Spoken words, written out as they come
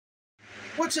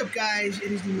What's up, guys? It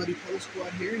is the Muddy Puddle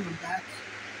Squad here, and I'm back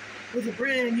with a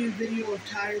brand new video of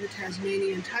Tiger, the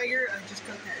Tasmanian tiger. I just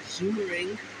got that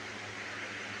Zoomerang.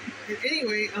 And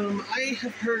anyway, I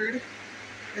have heard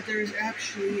that there is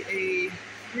actually a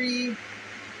free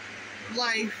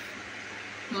life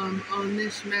on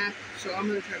this map, so I'm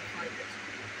going to try to find it.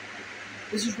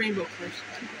 This is Rainbow Cliffs,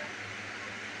 by the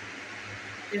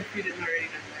way, if you didn't already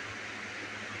know that.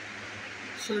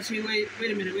 So let's see, wait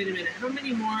a minute. How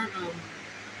many more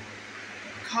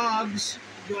cogs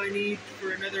do I need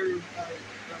for another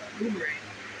boomerang?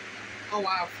 Oh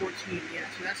wow, 14, yeah,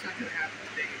 so that's not going to happen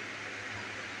today.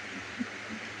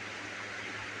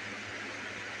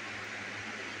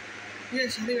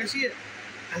 Yes, I think I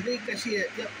see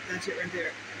it. Yep, that's it right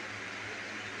there.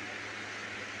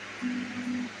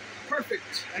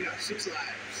 Perfect. I got 6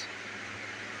 lives.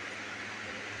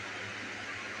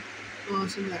 Oh,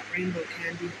 some of that rainbow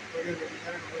candy, whatever it is.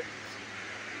 I don't know what it is.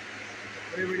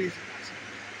 Whatever it is, I got some.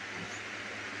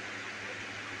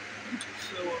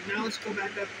 So now let's go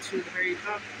back up to the very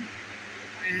top,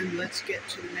 and let's get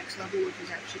to the next level, which is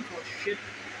actually called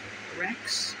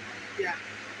Shipwrecks. Yeah,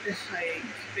 it's like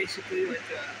basically like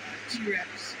a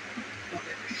T-Rex, but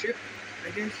like a ship, I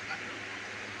guess. I don't know.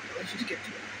 But let's just get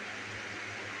to it.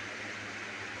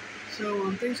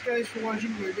 So, thanks guys for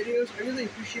watching my videos. I really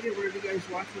appreciate it whenever you guys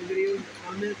watch my videos and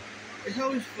comment. It's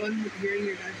always fun hearing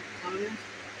your guys' comments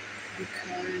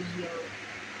because,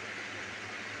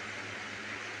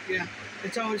 yeah,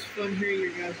 it's always fun hearing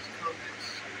your guys'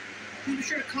 comments. Please be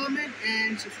sure to comment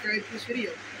and subscribe to this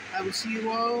video. I will see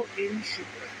you all in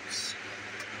Shipwrecks.